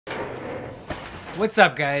What's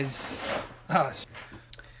up, guys?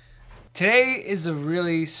 Today is a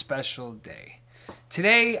really special day.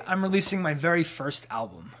 Today, I'm releasing my very first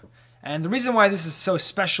album. And the reason why this is so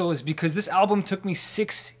special is because this album took me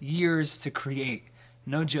 6 years to create.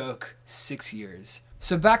 No joke, 6 years.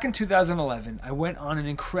 So back in 2011, I went on an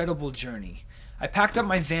incredible journey. I packed up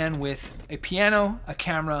my van with a piano, a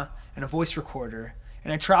camera, and a voice recorder,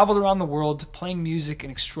 and I traveled around the world playing music in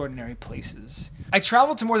extraordinary places. I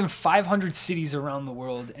traveled to more than 500 cities around the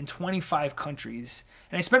world and 25 countries,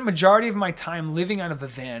 and I spent majority of my time living out of a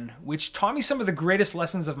van, which taught me some of the greatest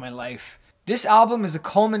lessons of my life. This album is a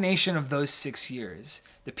culmination of those 6 years,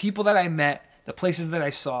 the people that I met, the places that I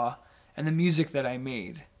saw, and the music that I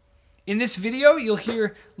made. In this video, you'll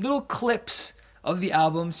hear little clips of the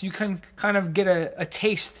album so you can kind of get a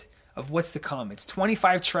taste of what's to come. It's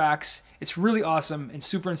 25 tracks. It's really awesome and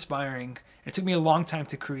super inspiring. It took me a long time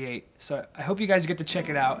to create, so I hope you guys get to check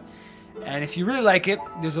it out. And if you really like it,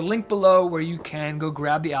 there's a link below where you can go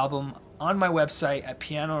grab the album on my website at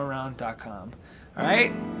pianoaround.com. All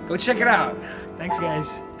right, go check it out. Thanks,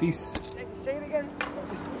 guys. Peace. Say it again.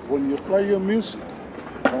 When you play your music,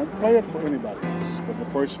 don't play it for anybody else but the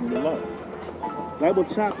person you love. That will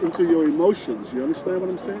tap into your emotions. You understand what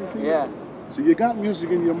I'm saying to you? Yeah. So you got music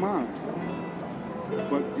in your mind,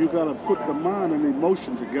 but you got to put the mind and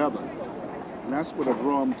emotion together, and that's what will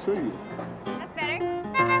draw them to you. That's better.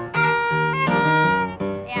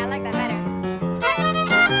 Yeah, I like that better.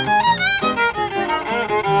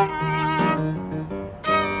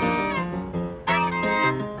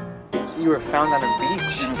 You were found on a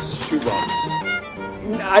beach. In a shoebox.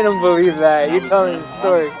 I don't believe that. You're telling me the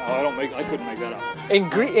story. I couldn't make that up.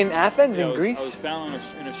 In Athens, Yeah, in Greece? I was found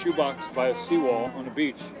in a shoebox by a seawall on the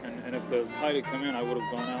beach, and if the tide had come in, I would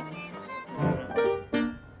have gone out.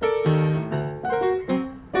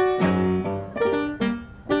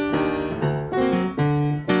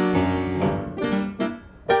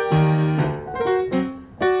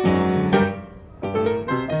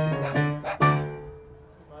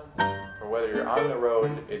 Or whether you're on the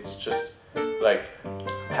road, it's just like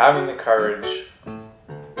having the courage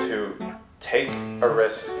to take a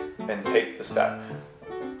risk and take the step.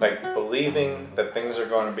 Like believing that things are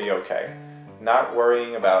going to be okay. Not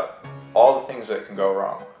worrying about all the things that can go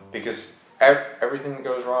wrong. Because everything that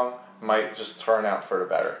goes wrong might just turn out for the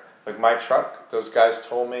better. Like my truck, those guys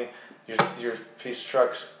told me, your piece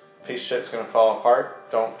of shit's going to fall apart.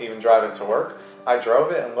 Don't even drive it to work. I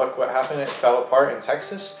drove it and look what happened. It fell apart in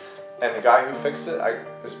Texas. And the guy who fixed it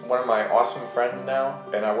is one of my awesome friends now,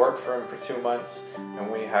 and I worked for him for 2 months, and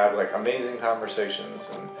we had like amazing conversations.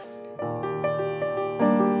 And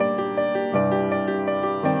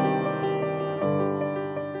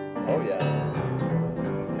oh yeah.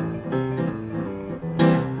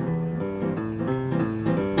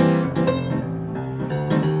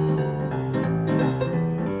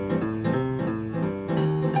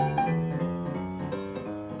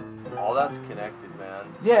 All that's connected, man.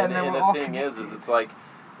 Yeah, and and the we're all thing is it's like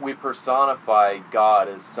we personify God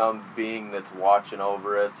as some being that's watching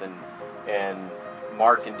over us and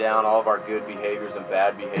marking down all of our good behaviors and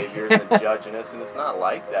bad behaviors and judging us, and it's not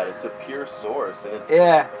like that. It's a pure source, and it's the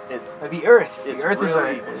earth. It's The earth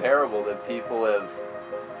really is terrible that people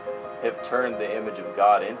have turned the image of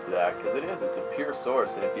God into that, because it's a pure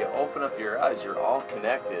source, and if you open up your eyes, you're all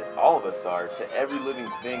connected. All of us are, to every living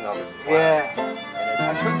thing on this planet.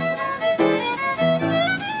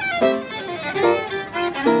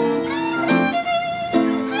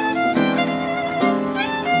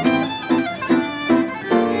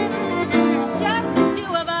 Just the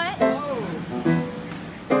two of us.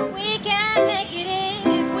 We can make it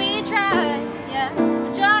if we try. Yeah,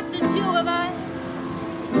 just the two of us.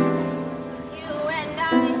 You and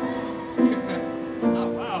I. Oh,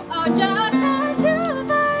 wow. Oh, just